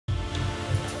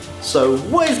So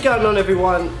what is going on,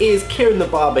 everyone? Is Kieran the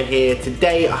Barber here.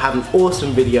 Today I have an awesome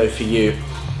video for you.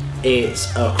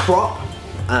 It's a crop,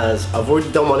 as I've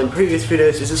already done one in previous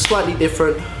videos. This is slightly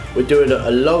different. We're doing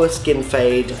a lower skin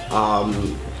fade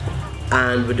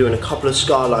and we're doing a couple of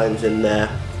scar lines in there.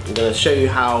 I'm going to show you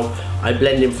how I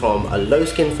blend in from a low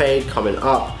skin fade coming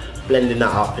up, blending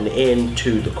that up and in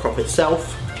to the crop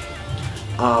itself.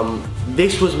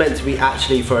 This was meant to be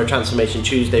actually for a Transformation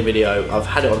Tuesday video. I've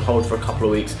had it on hold for a couple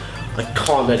of weeks. I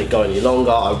can't let it go any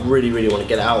longer. I really want to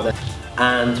get it out there.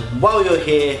 And while you're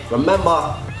here,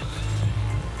 remember,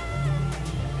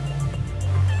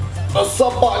 the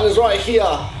sub button is right here,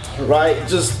 right?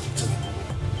 Just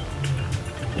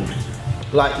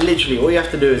like literally all you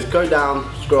have to do is go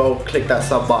down, scroll, click that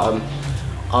sub button.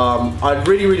 I'd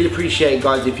really appreciate,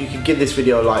 guys, if you could give this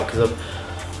video a like, because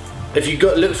if you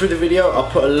look through the video, I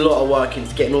put a lot of work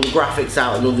into getting all the graphics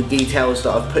out and all the details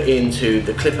that I've put into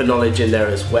the clipper knowledge in there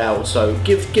as well. So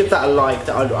give that a like.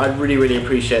 I'd really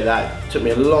appreciate that. It took me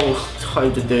a long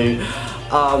time to do.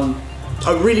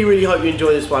 I really hope you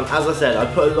enjoy this one. As I said, I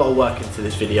put a lot of work into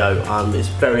this video. It's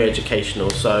very educational.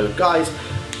 So guys,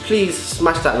 please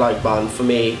smash that like button for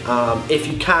me.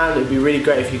 If you can, it'd be really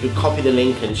great if you could copy the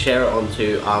link and share it onto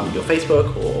your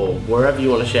Facebook or wherever you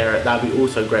want to share it. That'd be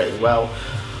also great as well.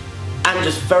 And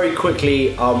just very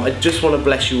quickly, I just want to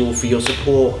bless you all for your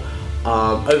support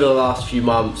over the last few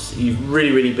months. You've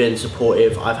really been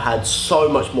supportive. I've had so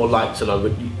much more likes than I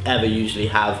would ever usually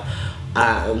have.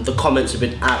 The comments have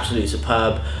been absolutely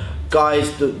superb.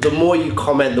 Guys, the more you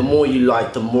comment, the more you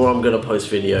like, the more I'm going to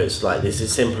post videos like this.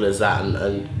 As simple as that.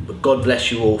 And God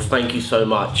bless you all. Thank you so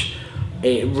much.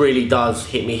 It really does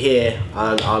hit me here,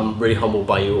 and I'm really humbled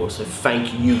by you all. So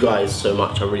thank you guys so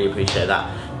much. I really appreciate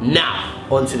that. Now,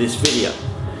 onto this video.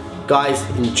 Guys,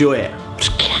 enjoy it.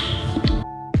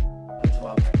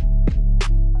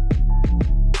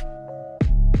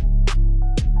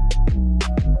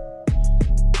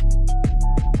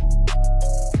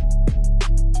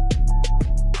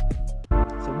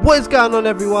 What is going on,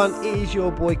 everyone? It is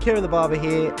your boy Kieran the Barber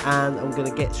here, and I'm going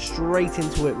to get straight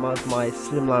into it with my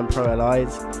Slimline Pro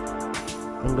LIs.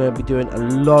 I'm going to be doing a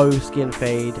low skin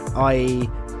fade, i.e.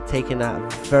 taking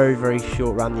that very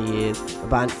short around the ears,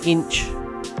 about an inch.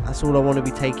 That's all I want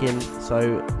to be taking.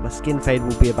 So my skin fade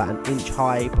will be about an inch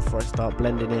high before I start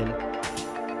blending in.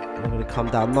 And I'm going to come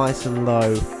down nice and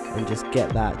low and just get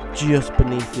that just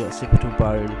beneath the occipital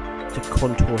bone to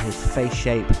contour his face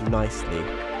shape nicely.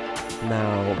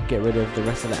 Now get rid of the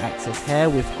rest of the excess hair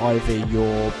with either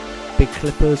your big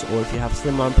clippers, or if you have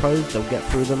Slimline Pros, they'll get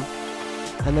through them,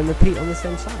 and then repeat on the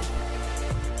same side.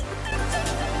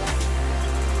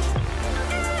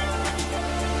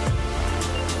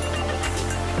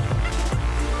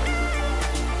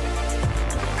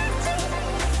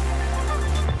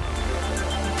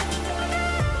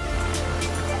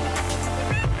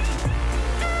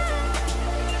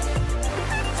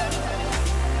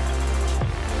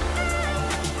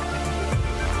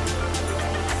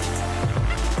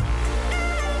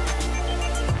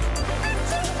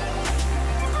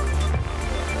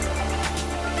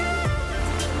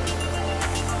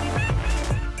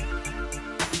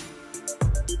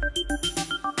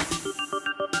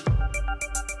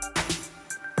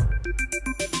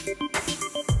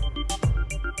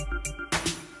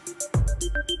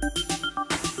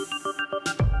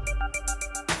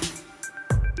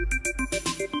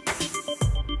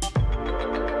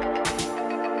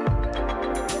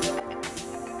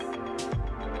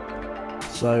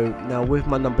 So now with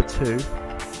my number 2,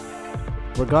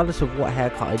 regardless of what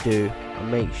haircut I do, I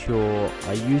make sure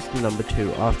I use the number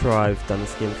 2 after I've done the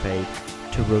skin fade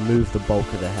to remove the bulk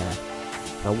of the hair.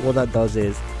 Now what that does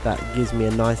is that gives me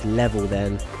a nice level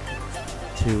then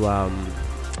to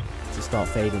start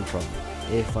fading from.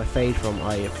 If I fade from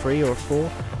a 3 or a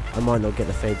 4, I might not get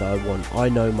the fade that I want. I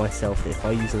know myself that if I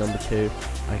use the number 2,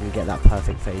 I can get that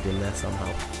perfect fade in there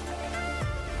somehow.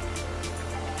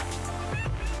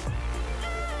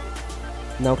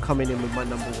 Now coming in with my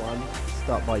number 1,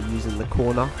 start by using the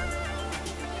corner,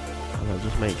 and I'll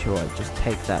just make sure I just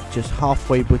take that just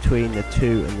halfway between the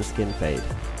 2 and the skin fade,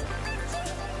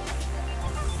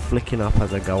 flicking up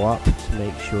as I go up to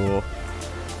make sure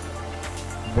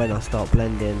when I start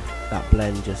blending, that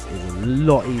blend just is a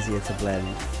lot easier to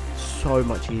blend. So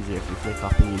much easier if you flick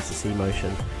up and use the C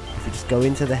motion. If you just go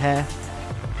into the hair,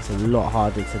 it's a lot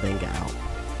harder to then get out.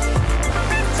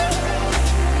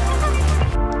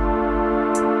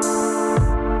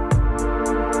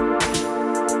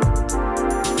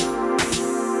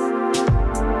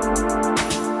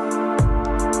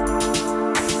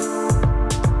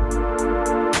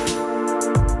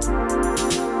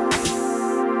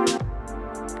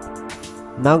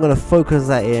 Now I'm going to focus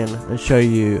that in and show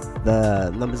you the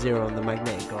number 0 on the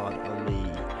magnetic guard on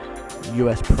the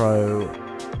US Pro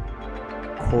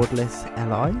cordless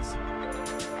LIs.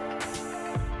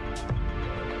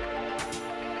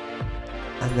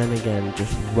 And then again,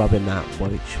 just rubbing that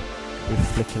which we're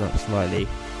flicking up slightly,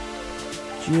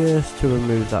 just to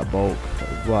remove that bulk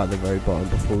right at the very bottom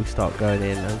before we start going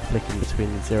in and flicking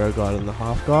between the 0 guard and the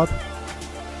half guard.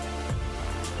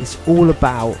 It's all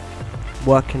about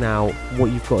working out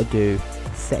what you've got to do,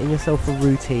 setting yourself a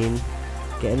routine,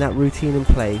 getting that routine in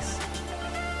place,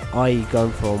 i.e.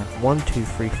 going from 1, 2,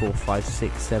 3, 4, 5,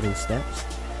 6, 7 steps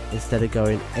instead of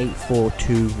going 8, 4,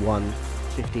 2, 1,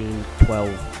 15,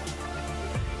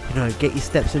 12. You know, get your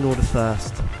steps in order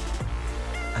first,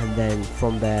 and then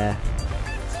from there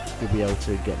you'll be able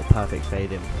to get the perfect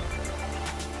fade in.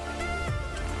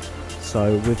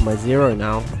 So with my 0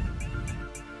 now,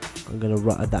 I'm going to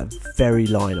run at that very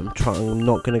line. I'm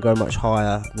not going to go much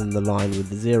higher than the line with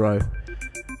the 0.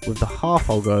 With the half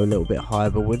I'll go a little bit higher,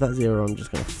 but with that 0 I'm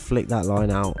just going to flick that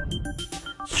line out,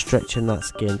 stretching that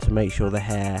skin to make sure the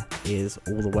hair is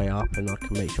all the way up, and I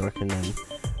can make sure I can then,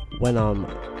 when I'm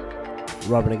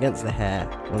rubbing against the hair,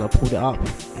 when I pulled it up,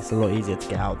 it's a lot easier to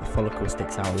get out. The follicle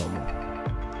sticks out a lot more.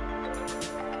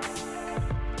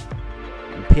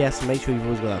 And PS, make sure you've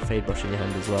always got that fade brush in your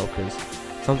hand as well, because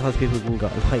sometimes people can go,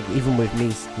 like even with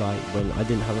me, like when I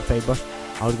didn't have a fade brush,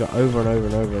 I would go over and over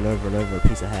and over and over and over a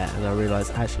piece of hair, and I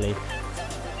realised actually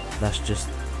that's just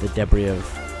the debris of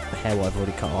the hair what I've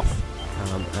already cut off,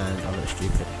 and I look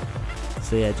stupid.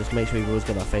 So yeah, just make sure you've always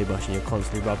got that fade brush and you're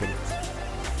constantly rubbing.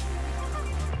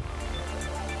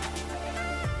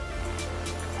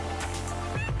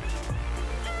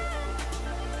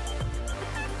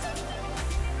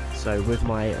 So with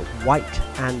my white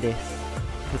Andis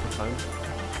clipper comb,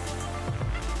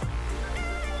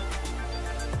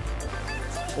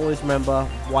 always remember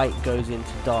white goes into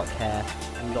dark hair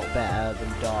a lot better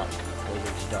than dark goes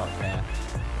into dark hair.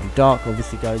 And dark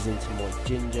obviously goes into more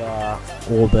ginger,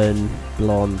 auburn,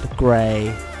 blonde,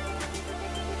 grey,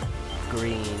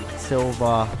 green,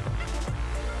 silver,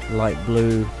 light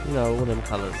blue, you know, all them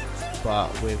colours. But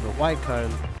with a white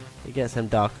comb, it gets them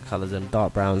darker colours, them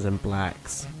dark browns and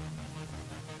blacks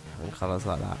and colours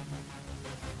like that.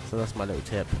 So that's my little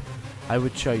tip. I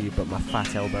would show you, but my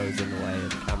fat elbow is in the way of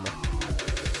the camera.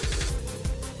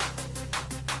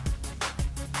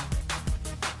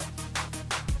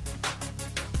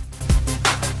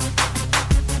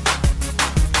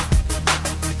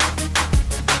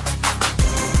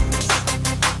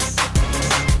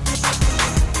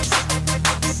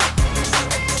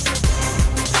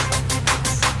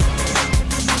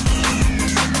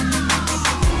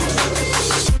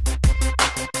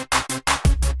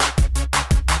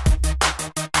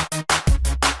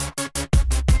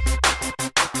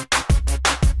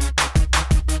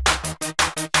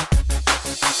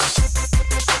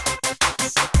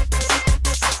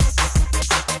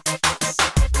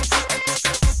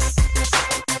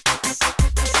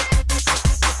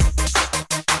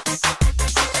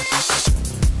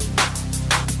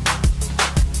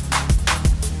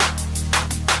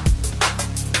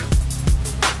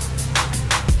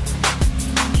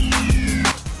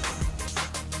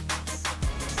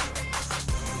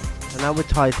 Now with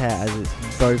tied hair, as it's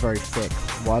very very thick,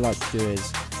 what I like to do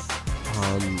is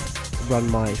run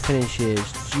my finishes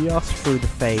just through the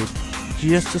fade,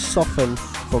 just to soften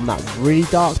from that really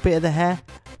dark bit of the hair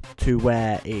to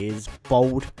where it is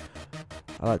bold.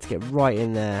 I like to get right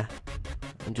in there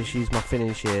and just use my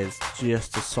finishes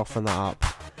just to soften that up,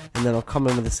 and then I'll come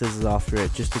in with the scissors after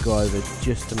it just to go over,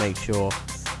 just to make sure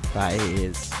that it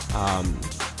is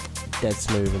dead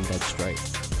smooth and dead straight.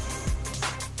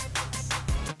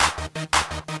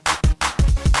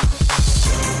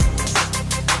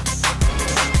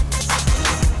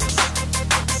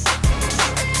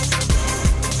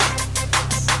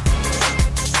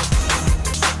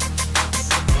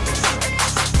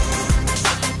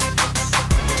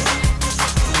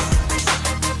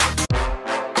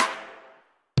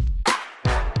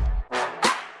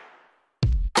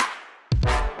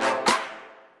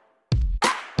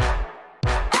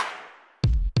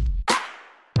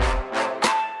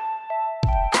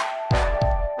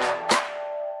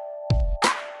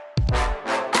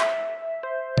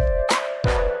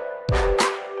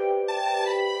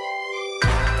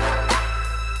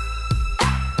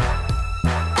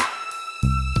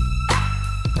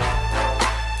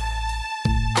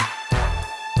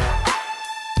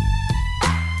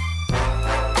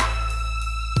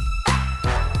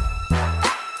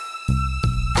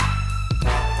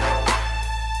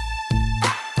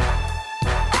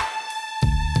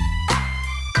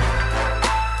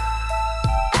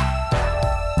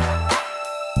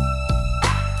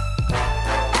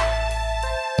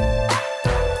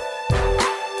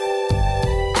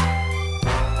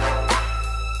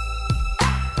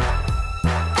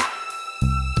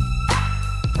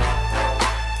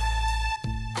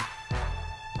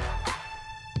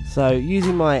 So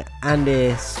using my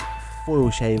Andis foil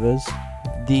shavers,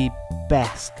 the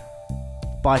best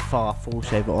by far foil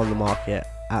shaver on the market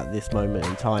at this moment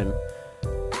in time.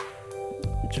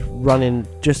 Just running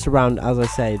just around, as I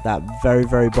say, that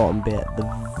very bottom bit,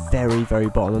 the very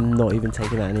bottom. I'm not even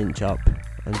taking that an inch up,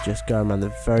 and just going around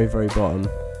the very bottom,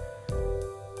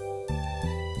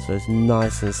 so it's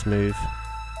nice and smooth.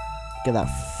 Get that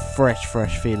fresh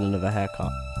feeling of a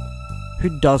haircut.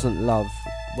 Who doesn't love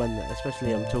when,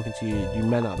 especially I'm talking to you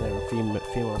men out there, and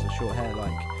females with short hair,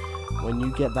 like when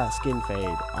you get that skin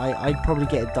fade. I probably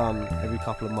get it done every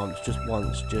couple of months, just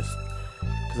once, just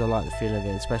because I like the feeling of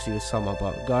it, especially with summer.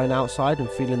 But going outside and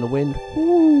feeling the wind,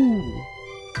 whoo,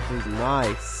 feels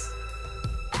nice.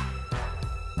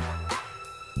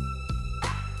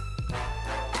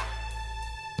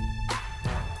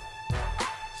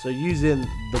 So using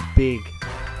the big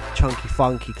chunky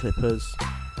funky clippers,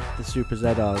 the Super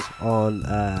ZRs on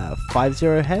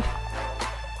 5-0 head,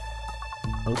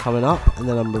 I'm coming up, and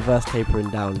then I'm reverse tapering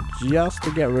down just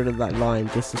to get rid of that line,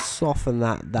 just to soften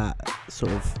that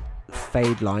sort of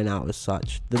fade line out as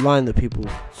such. The line that people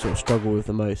sort of struggle with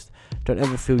the most. Don't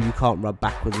ever feel you can't rub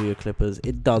backwards with your clippers.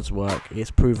 It does work.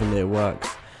 It's proven that it works.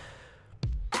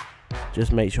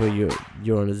 Just make sure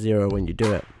you're on a 0 when you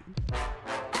do it.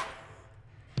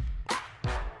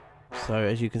 So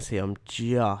as you can see, I'm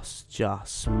just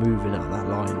smoothing out that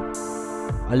line.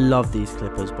 I love these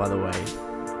clippers, by the way.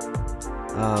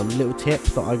 Little tip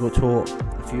that I got taught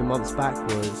a few months back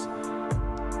was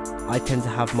I tend to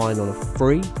have mine on a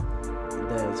 3.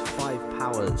 There's 5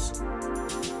 powers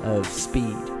of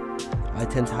speed. I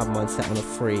tend to have mine set on a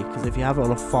 3, because if you have it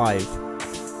on a 5,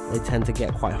 they tend to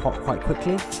get quite hot quite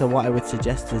quickly. So what I would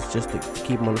suggest is just to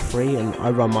keep them on a 3, and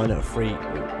I run mine at a 3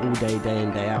 all day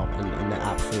in, day out, and they're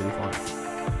absolutely fine.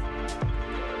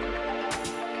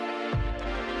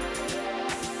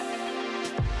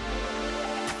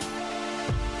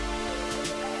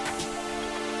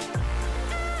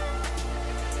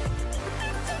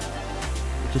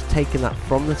 Just taking that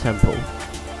from the temple,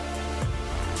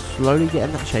 slowly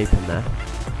getting that shape in there,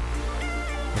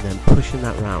 and then pushing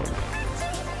that round.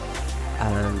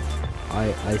 And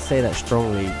I say that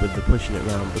strongly with the pushing it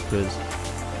round, because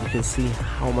you can see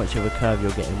how much of a curve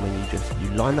you're getting when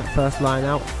you line that first line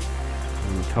out,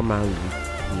 and you come around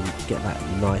and you get that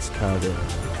nice curve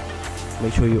in.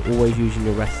 Make sure you're always using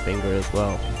your rest finger as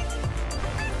well.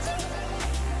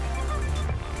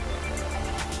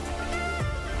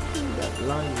 That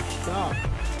line is sharp.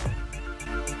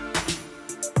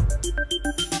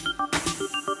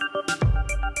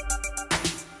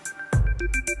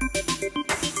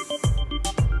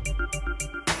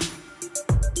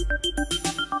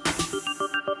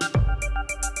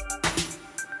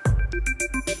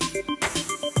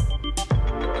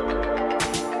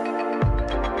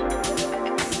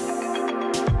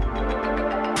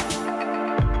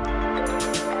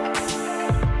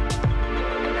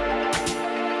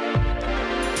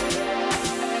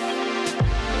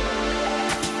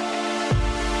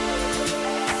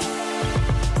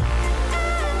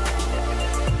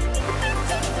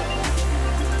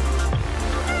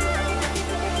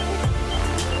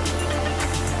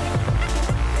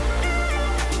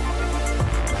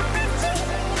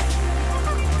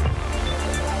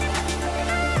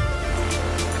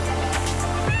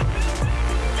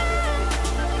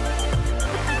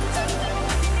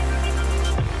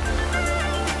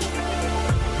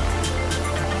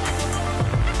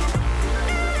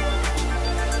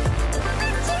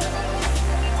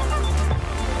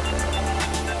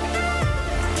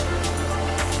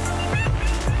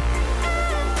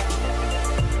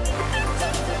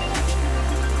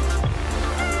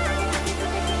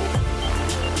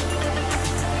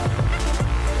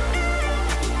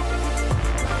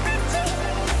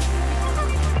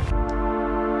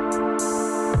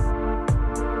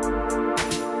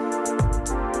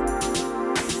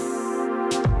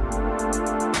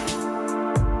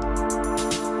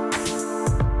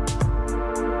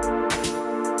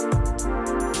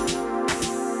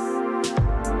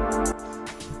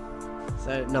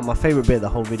 Now my favourite bit of the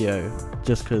whole video,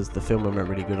 just because the filming went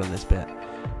really good on this bit,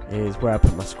 is where I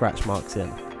put my scratch marks in.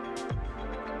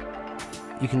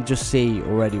 You can just see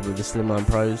already with the Slimline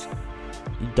Pros,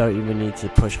 you don't even need to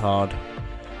push hard.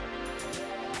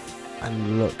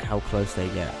 And look how close they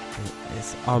get.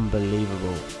 It's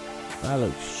unbelievable. That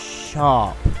looks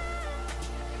sharp.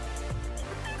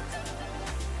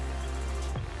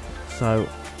 So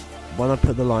when I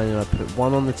put the line in, I put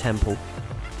one on the temple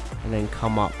and then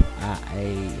come up at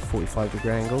a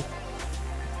 45-degree angle,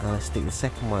 and I stick the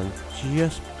second one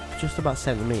just about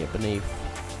centimetre beneath,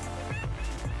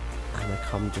 and I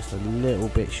come just a little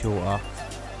bit shorter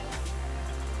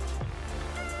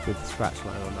with the scratch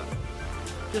line on that,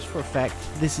 just for effect.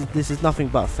 This is nothing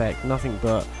but effect, nothing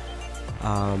but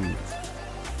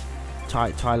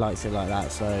highlights it like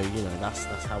that. So you know, that's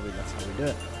how we do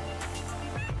it.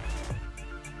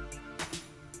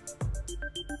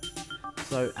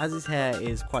 So as his hair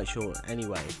is quite short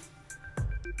anyway,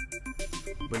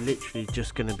 we're literally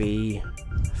just going to be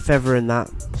feathering that,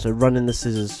 so running the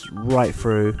scissors right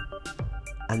through,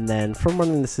 and then from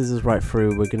running the scissors right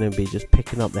through, we're going to be just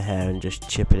picking up the hair and just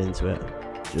chipping into it,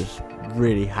 just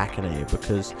really hacking at it,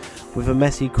 because with a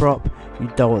messy crop, you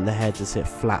don't want the hair to sit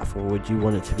flat forward. You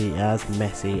want it to be as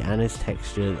messy and as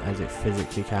textured as it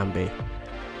physically can be.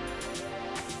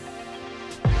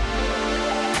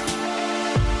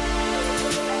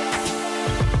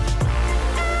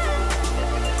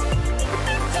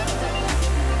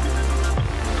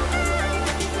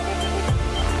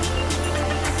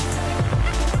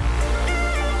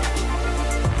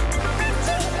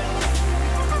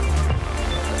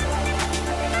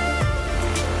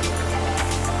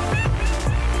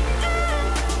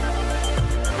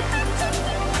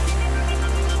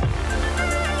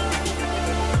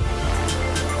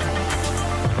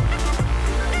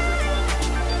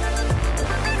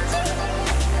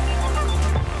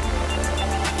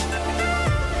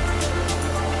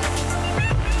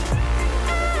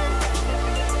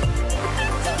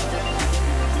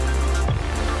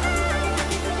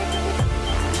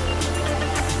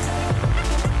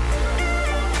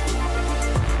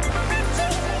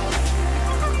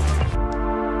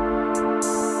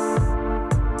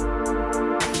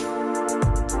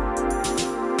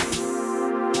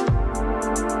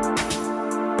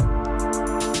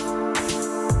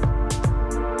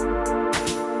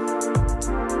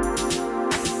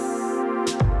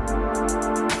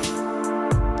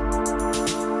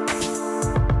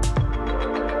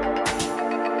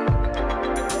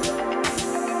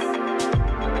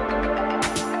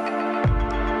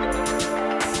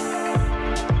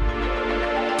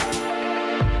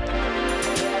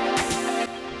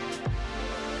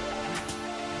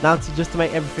 Now just to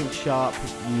make everything sharp,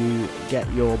 you get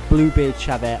your Bluebeard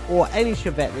Shavette, or any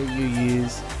Shavette that you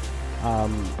use. I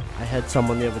heard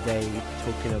someone the other day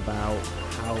talking about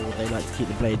how they like to keep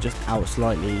the blade just out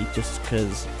slightly, just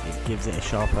because it gives it a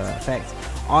sharper effect.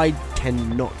 I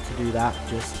tend not to do that,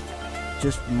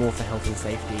 just more for health and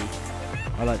safety.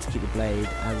 I like to keep the blade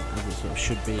as it sort of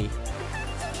should be.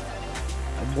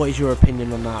 What is your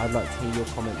opinion on that? I'd like to hear your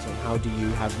comments on how do you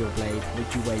have your blade.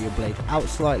 Would you wear your blade out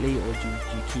slightly, or do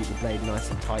you keep the blade nice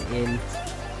and tight in?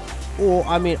 Or,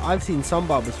 I mean, I've seen some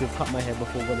barbers who've cut my hair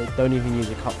before where they don't even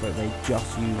use a cut for it, they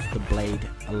just use the blade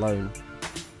alone,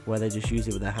 where they just use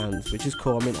it with their hands, which is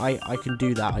cool. I mean, I can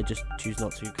do that, I just choose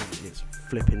not to because it's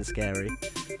flipping scary.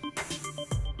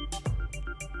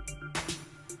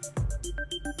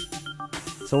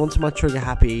 So onto my trigger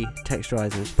happy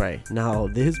texturizing spray. Now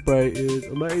this spray is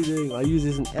amazing. I use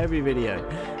this in every video,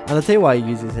 and I'll tell you why I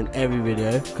use this in every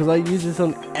video, because I use this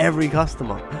on every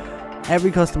customer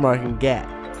I can get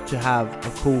to have a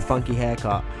cool funky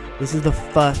haircut. This is the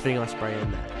first thing I spray in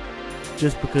there,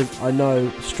 just because I know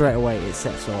straight away it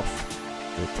sets off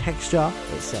the texture,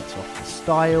 it sets off the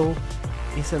style.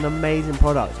 It's an amazing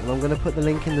product, and I'm going to put the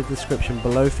link in the description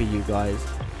below for you guys,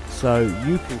 so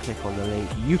you can click on the link,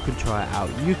 you can try it out,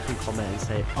 you can comment and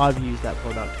say, I've used that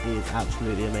product, it is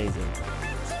absolutely amazing.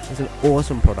 It's an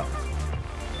awesome product.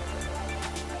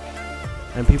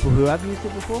 And people who have used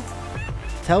it before,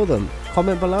 tell them,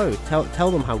 comment below, tell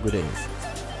them how good it is.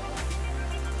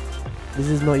 This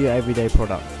is not your everyday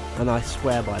product, and I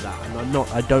swear by that, and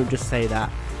I don't just say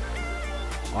that,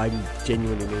 I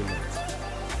genuinely mean that.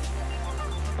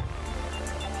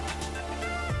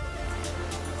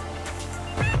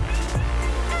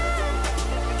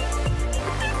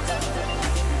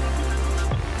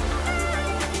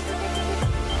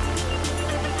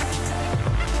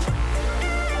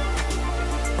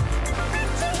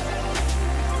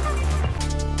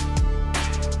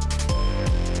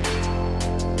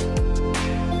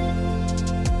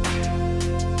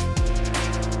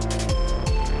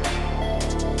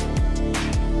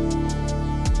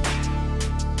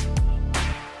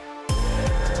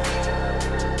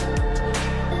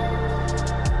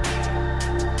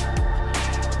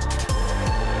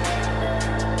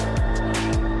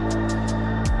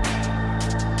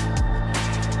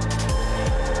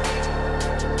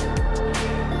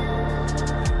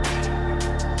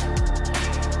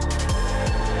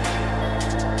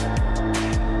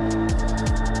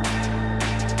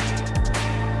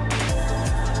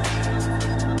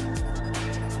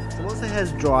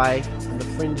 Hair's dry and the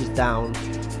fringe is down,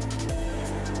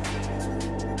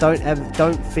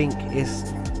 don't think it's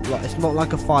not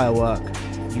like a firework.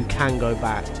 you can go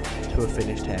back to a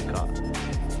finished haircut.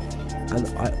 And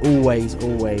I always,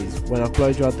 when I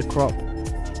blow dried the crop,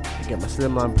 I get my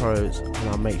Slimline Pros and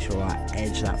I make sure I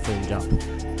edge that fringe up,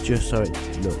 just so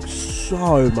it looks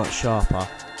so much sharper,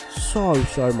 so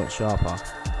much sharper.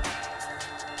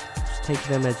 Just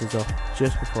taking them edges off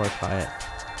just before I cut it.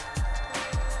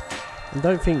 And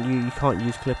don't think you can't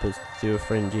use clippers to do a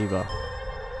fringe either.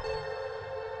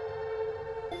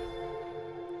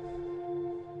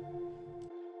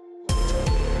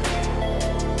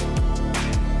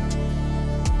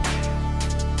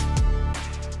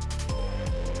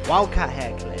 Wildcat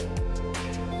hair clip.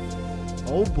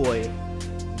 Oh boy,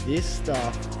 this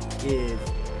stuff is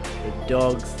the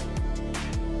dog's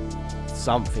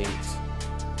somethings.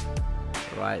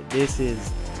 Right, this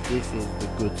is the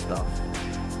good stuff.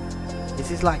 This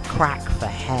is like crack for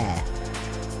hair.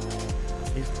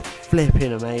 It's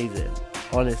flipping amazing,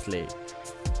 honestly.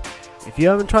 If you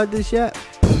haven't tried this yet,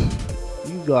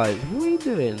 you guys, what are you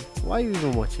doing? Why are you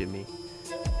even watching me?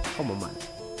 Come on, man,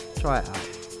 try it out.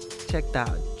 Check that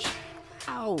out.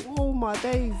 Ow, oh my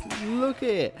days, look at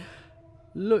it.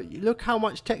 Look how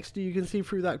much texture you can see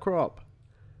through that crop.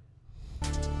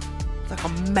 It's like a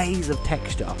maze of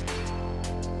texture.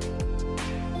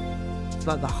 It's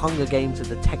like the Hunger Games of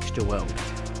the texture world.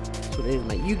 That's what it is,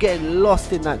 mate. You get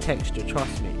lost in that texture,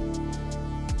 trust me.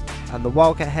 And the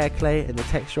Wildcat hair clay and the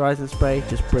texturizing spray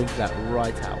just brings that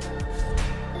right out.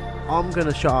 I'm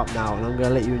gonna shut up now and I'm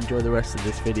gonna let you enjoy the rest of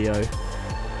this video.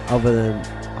 Other than,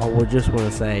 I would just want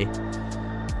to say,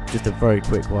 just a very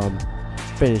quick one.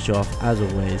 Finish off as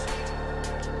always.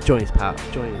 Johnny's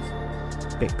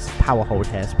Fix Power Hold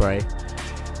Hairspray.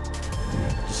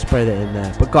 Just spray that in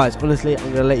there. But guys, honestly,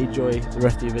 I'm gonna let you enjoy the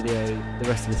rest of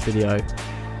this video,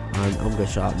 and I'm gonna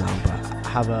shut up now. But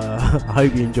I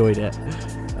hope you enjoyed it,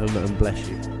 and bless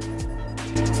you.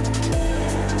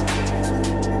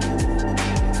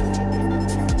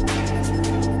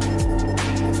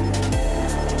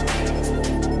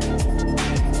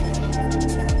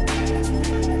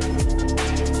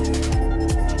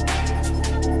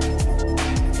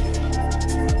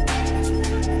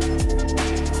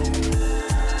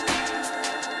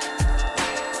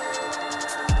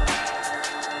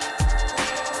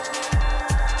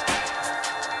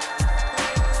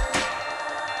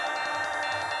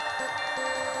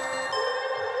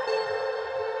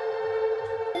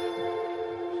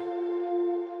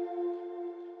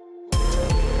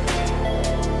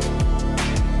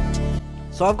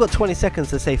 So I've got 20 seconds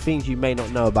to say things you may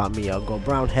not know about me. I've got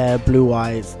brown hair, blue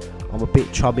eyes, I'm a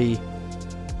bit chubby,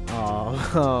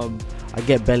 I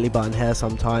get belly button hair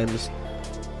sometimes,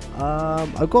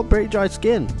 I've got pretty dry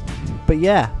skin, but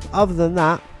yeah, other than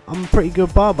that, I'm a pretty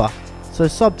good barber. So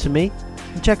sub to me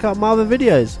and check out my other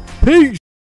videos. Peace!